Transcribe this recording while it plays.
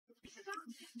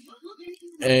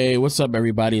Hey, what's up,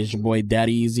 everybody? It's your boy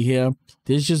Daddy Easy here.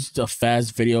 This is just a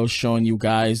fast video showing you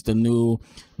guys the new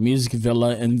Music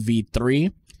Villa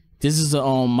MV-3. This is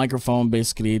a microphone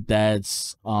basically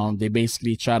that's they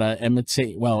basically try to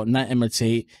imitate, well, not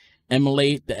imitate,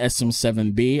 emulate the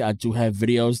SM7B. I do have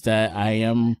videos that I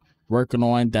am working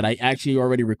on that I actually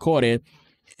already recorded,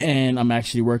 and I'm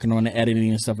actually working on the editing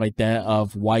and stuff like that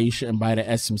of why you shouldn't buy the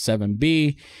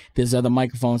SM7B. There's other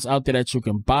microphones out there that you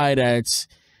can buy that's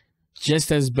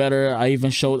just as better. I even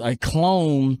showed a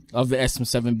clone of the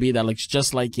SM7B that looks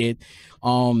just like it.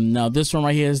 Now this one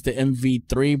right here is the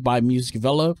MV-3 by Music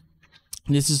Villa.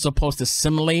 This is supposed to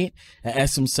simulate an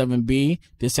SM7B.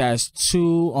 This has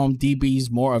 2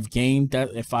 dBs more of gain, that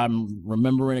if I'm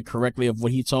remembering it correctly of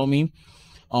what he told me.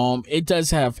 It does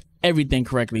have everything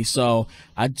correctly. So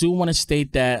I do want to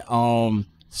state that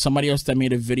somebody else that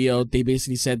made a video, they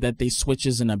basically said that they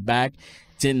switches in the back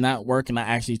did not work, and I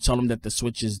actually told them that the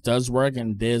switches does work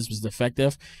and theirs was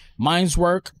defective. Mine's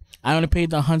work. I only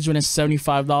paid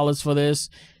 $175 for this,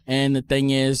 and the thing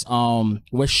is,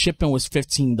 what shipping was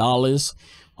 $15.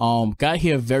 Got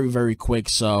here very quick,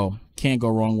 so can't go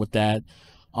wrong with that.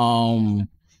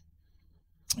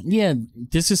 Yeah,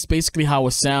 this is basically how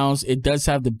it sounds. It does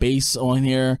have the bass on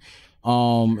here.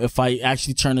 If I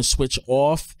actually turn the switch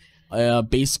off,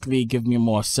 basically give me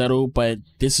more settle, but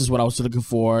this is what I was looking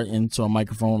for into a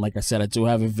microphone. Like I said, I do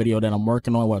have a video that I'm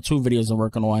working on, well, 2 videos I'm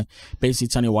working on, basically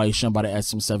telling you why you shouldn't buy the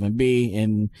SM7B.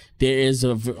 And there is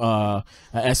a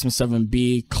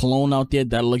SM7B clone out there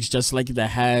that looks just like it,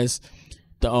 that has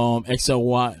the XLR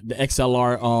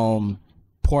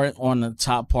port on the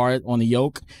top part on the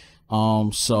yoke.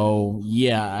 So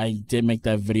yeah, I did make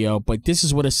that video, but this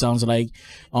is what it sounds like.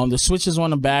 The switches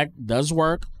on the back does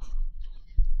work.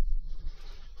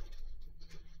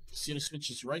 See the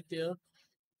switches right there.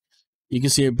 You can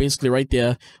see it basically right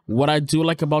there. What I do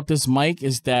like about this mic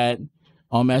is that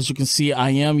as you can see,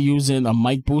 I am using a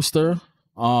mic booster.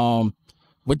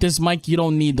 With this mic, you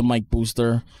don't need the mic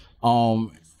booster.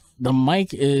 The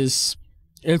mic it's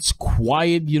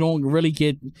quiet. You don't really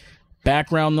get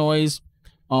background noise.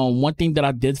 One thing that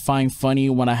I did find funny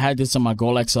when I had this on my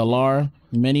Gold XLR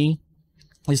Mini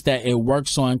is that it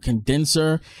works on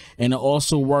condenser, and it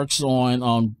also works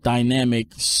on dynamic.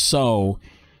 So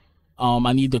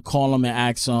I need to call them and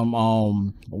ask them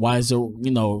why is it,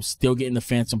 you know, still getting the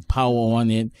phantom power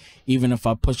on it even if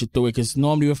I push it through it, because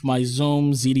normally with my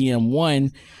Zoom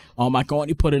ZDM1 I can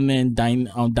only put it in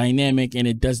dynamic, and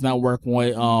it does not work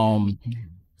with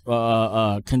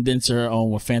condenser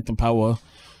with phantom power.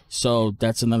 So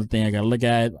that's another thing I gotta look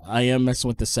at. I am messing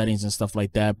with the settings and stuff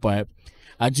like that, but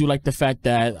I do like the fact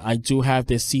that I do have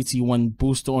this CT1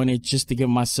 booster on it just to give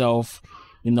myself,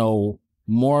 you know,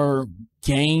 more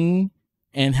gain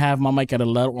and have my mic at a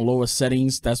lower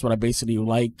settings. That's what I basically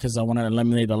like, because I want to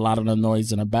eliminate a lot of the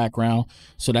noise in the background.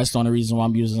 So that's the only reason why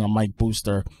I'm using a mic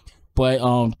booster.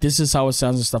 But this is how it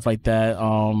sounds and stuff like that.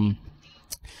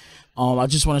 I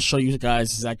just want to show you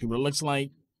guys exactly what it looks like.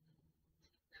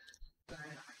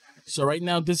 So right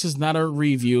now, this is not a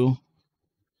review.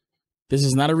 This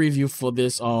is not a review for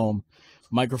this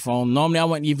microphone. Normally I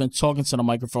wouldn't even talking to the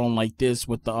microphone like this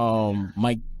with the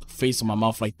mic facing my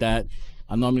mouth like that.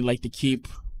 I normally like to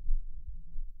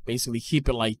basically keep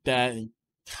it like that, and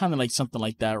kind of like something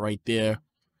like that right there.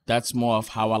 That's more of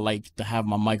how I like to have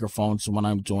my microphones when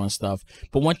I'm doing stuff.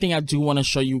 But one thing I do want to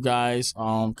show you guys,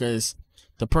 because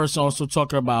the person also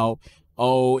talking about,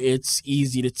 oh, it's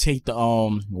easy to take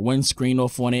the windscreen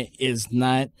off on it. Is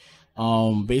not.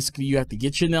 Basically you have to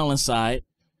get your nail inside.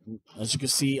 As you can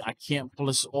see, I can't pull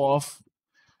this off.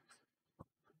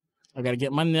 I gotta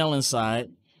get my nail inside.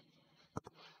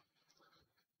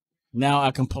 Now I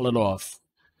can pull it off.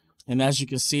 And as you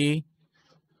can see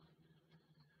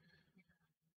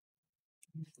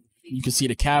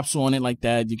the capsule on it like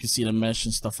that. You can see the mesh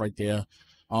and stuff right there.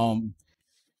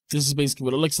 This is basically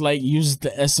what it looks like. Uses the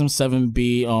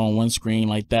SM7B on one screen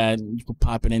like that. You can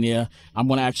pop it in there. I'm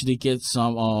gonna actually get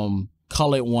some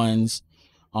colored ones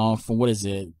from, what is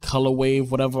it, Color Wave,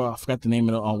 whatever, I forgot the name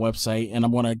of the website, and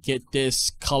I'm gonna get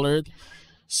this colored.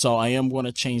 So I am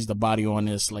gonna change the body on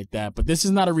this like that. But this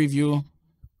is not a review.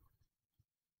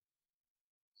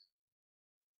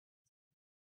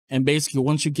 And basically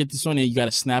once you get this on there, you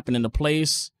gotta snap it into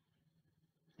place,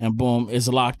 and boom, it's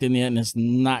locked in there and it's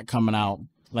not coming out.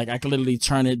 Like I can literally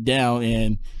turn it down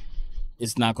and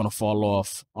it's not gonna fall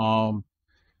off.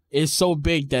 It's so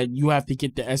big that you have to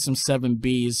get the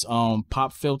SM7B's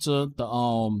pop filter,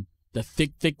 the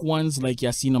thick ones like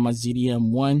y'all seen on my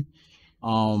ZDM1.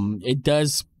 It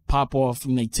does pop off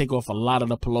and they take off a lot of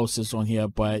the pellosis on here.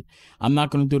 But I'm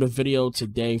not going to do the video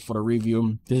today for the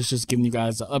review. This is just giving you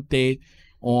guys an update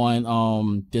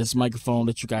on this microphone,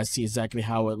 that you guys see exactly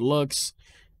how it looks.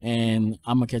 And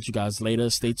I'm gonna catch you guys later.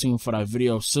 Stay tuned for that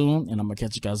video soon, and I'm gonna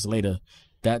catch you guys later.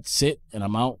 That's it, and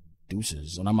I'm out.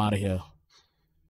 Deuces, and I'm out of here.